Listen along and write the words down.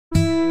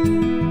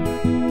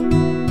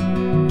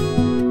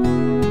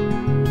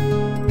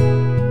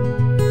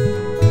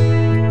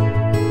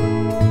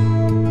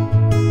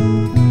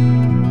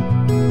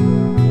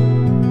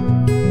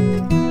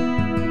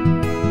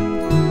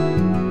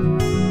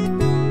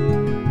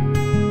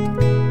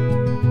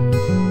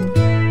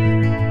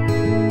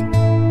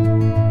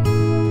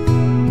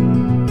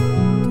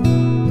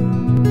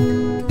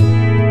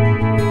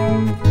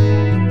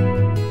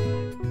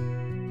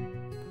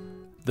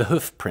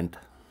hoof print.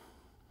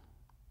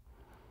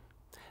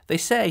 They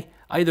say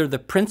either the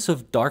Prince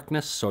of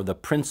Darkness or the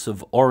Prince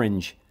of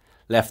Orange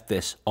left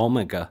this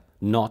omega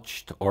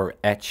notched or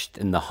etched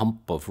in the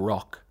hump of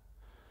rock.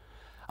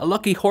 A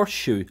lucky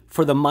horseshoe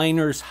for the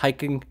miners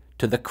hiking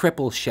to the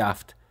cripple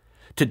shaft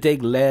to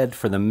dig lead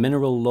for the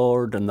mineral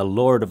lord and the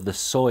lord of the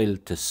soil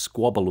to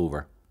squabble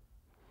over.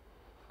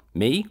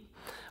 Me?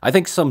 I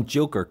think some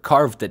joker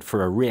carved it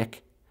for a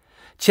rake,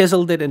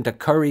 chiselled it into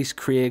Curry's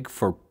Craig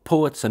for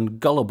poets and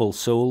gullible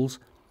souls,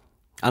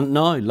 and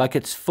now, like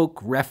its folk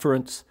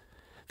reference,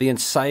 the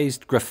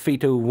incised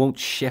graffito won't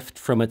shift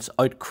from its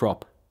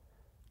outcrop,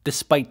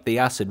 despite the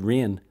acid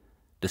rain,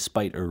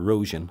 despite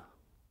erosion.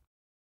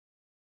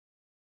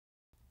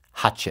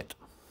 Hatchet.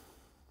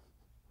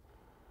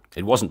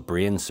 It wasn't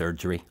brain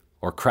surgery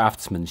or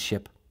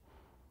craftsmanship.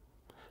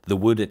 The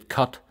wood it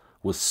cut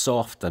was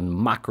soft and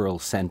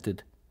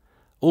mackerel-scented.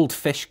 Old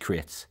fish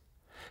crates,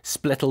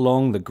 split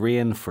along the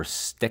grain for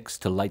sticks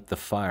to light the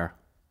fire.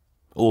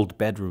 Old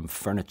bedroom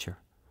furniture.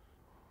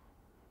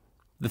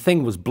 The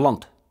thing was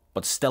blunt,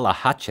 but still a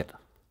hatchet.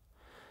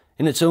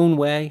 In its own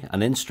way,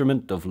 an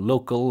instrument of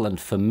local and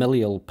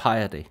familial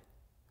piety.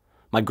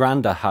 My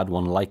granda had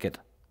one like it.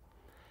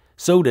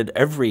 So did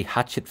every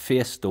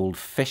hatchet-faced old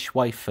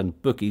fishwife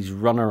and bookies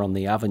runner on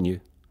the avenue.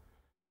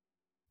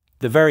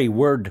 The very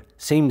word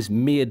seems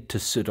made to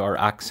suit our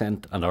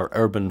accent and our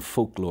urban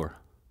folklore.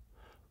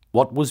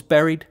 What was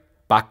buried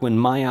back when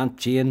my Aunt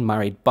Jane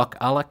married Buck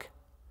Alec?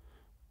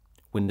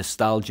 When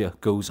nostalgia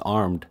goes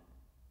armed,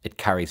 it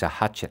carries a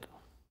hatchet.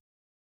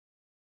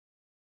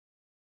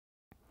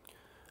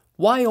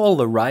 Why all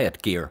the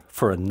riot gear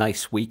for a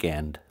nice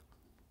weekend?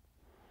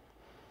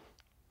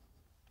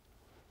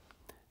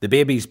 The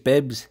baby's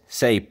bibs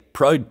say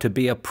proud to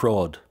be a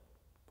prod,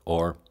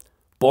 or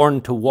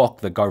born to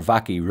walk the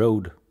Garvaki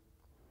road.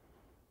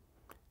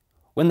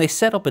 When they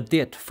set up a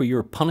date for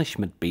your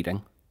punishment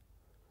beating,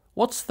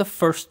 what's the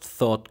first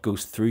thought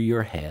goes through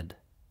your head?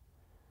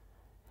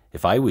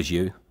 If I was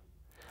you,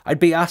 I'd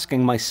be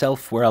asking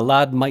myself where a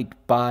lad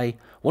might buy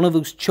one of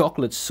those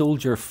chocolate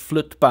soldier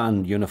flute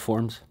band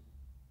uniforms.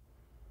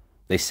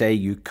 They say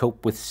you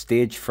cope with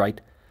stage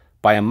fright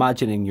by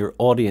imagining your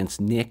audience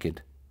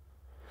naked.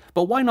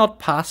 But why not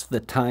pass the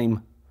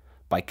time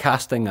by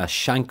casting a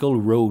Shankle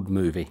Road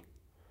movie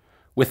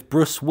with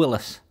Bruce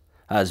Willis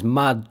as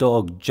Mad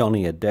Dog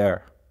Johnny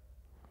Adair?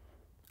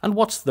 And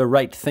what's the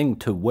right thing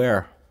to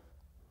wear?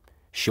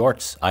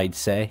 Shorts, I'd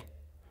say,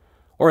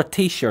 or a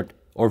t-shirt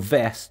or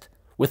vest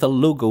with a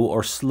logo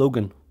or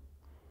slogan.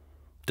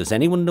 Does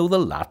anyone know the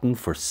Latin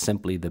for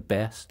simply the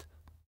best?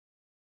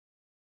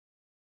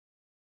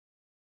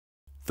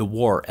 The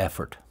war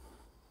effort.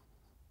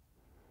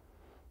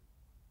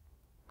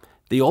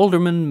 The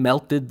alderman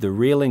melted the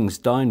railings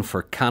down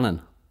for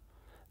cannon,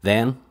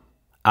 then,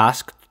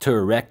 asked to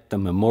erect a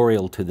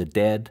memorial to the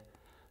dead,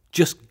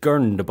 just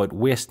gurned about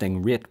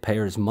wasting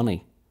ratepayers'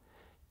 money,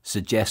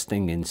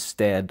 suggesting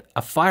instead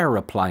a fire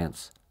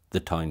appliance, the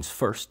town's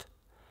first,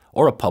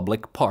 or a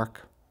public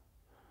park.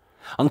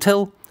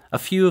 Until a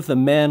few of the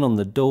men on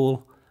the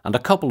dole and a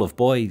couple of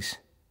boys,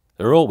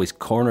 there are always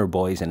corner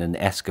boys in an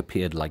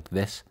escapade like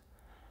this,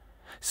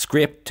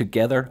 scraped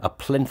together a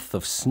plinth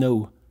of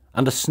snow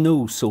and a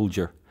snow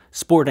soldier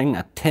sporting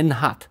a tin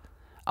hat,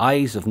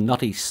 eyes of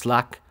nutty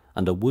slack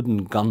and a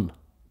wooden gun.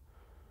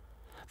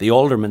 The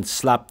aldermen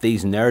slapped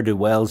these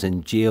ne'er-do-wells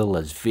in jail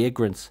as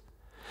vagrants,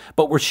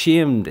 but were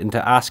shamed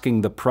into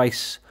asking the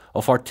price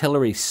of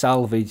artillery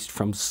salvaged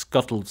from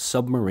scuttled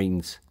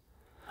submarines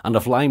and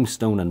of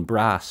limestone and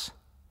brass,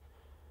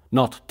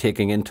 not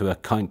taking into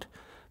account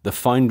the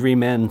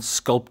foundrymen,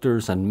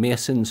 sculptors and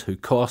masons who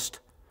cost,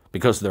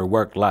 because their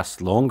work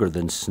lasts longer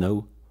than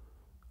snow,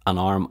 an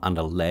arm and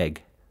a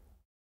leg.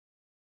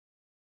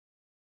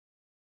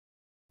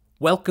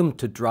 Welcome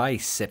to Dry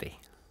City.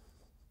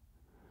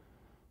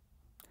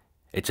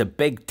 It's a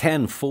big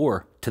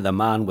 10-4 to the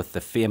man with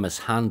the famous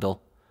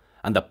handle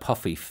and the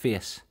puffy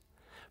face,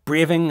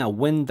 braving a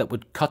wind that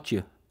would cut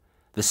you,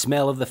 the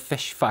smell of the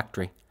fish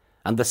factory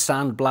and the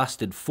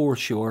sand-blasted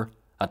foreshore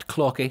at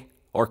Clockie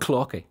or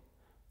Clockie,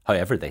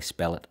 however they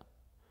spell it.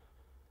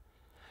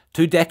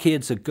 2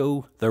 decades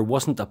ago, there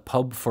wasn't a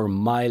pub for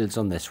miles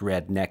on this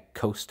redneck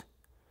coast.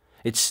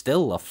 It's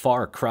still a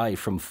far cry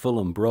from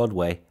Fulham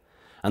Broadway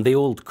and the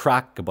old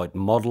crack about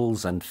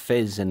models and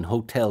fizz in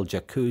hotel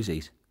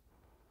jacuzzis.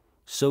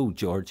 So,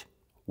 George,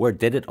 where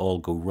did it all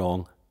go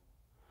wrong?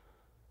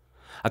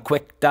 A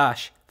quick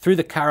dash through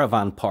the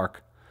caravan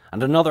park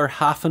and another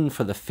half-an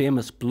for the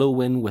famous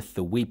blow-in with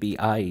the weepy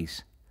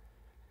eyes.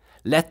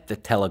 Let the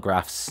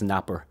telegraph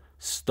snapper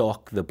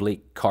stalk the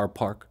bleak car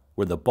park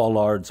where the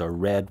bollards are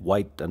red,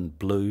 white and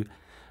blue,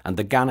 and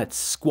the gannets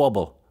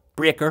squabble,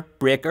 breaker,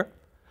 breaker,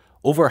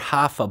 over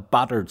half a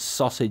battered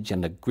sausage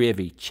and a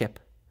gravy chip.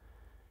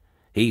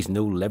 He's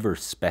no liver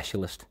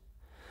specialist,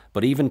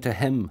 but even to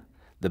him,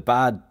 the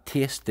bad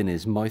taste in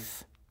his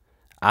mouth,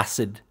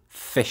 acid,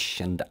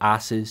 fish and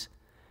asses,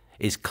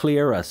 is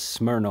clear as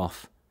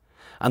Smirnoff,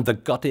 and the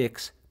gut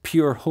aches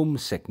pure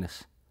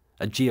homesickness,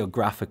 a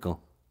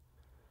geographical.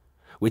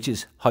 which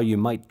is how you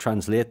might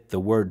translate the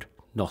word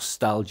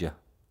nostalgia.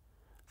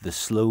 The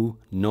slow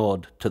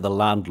nod to the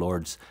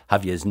landlords,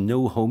 have yez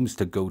no homes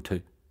to go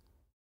to?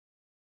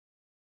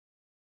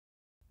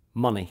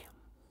 Money.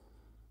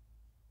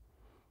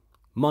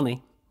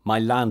 Money, my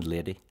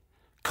landlady,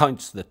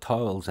 counts the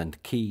towels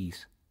and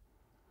keys.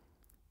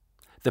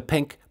 The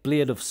pink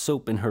blade of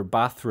soap in her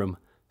bathroom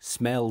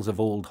smells of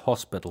old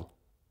hospital.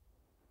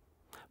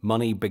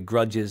 Money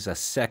begrudges a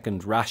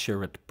second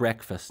rasher at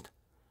breakfast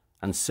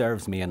and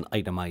serves me an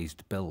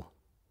itemised bill.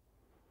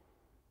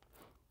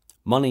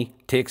 Money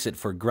takes it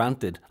for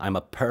granted I'm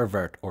a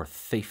pervert or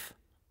thief.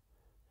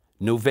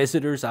 No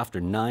visitors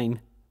after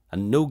 9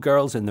 and no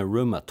girls in the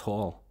room at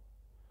all.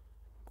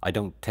 I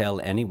don't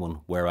tell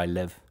anyone where I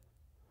live.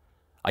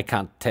 I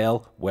can't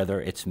tell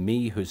whether it's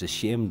me who's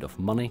ashamed of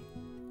money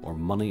or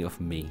money of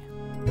me.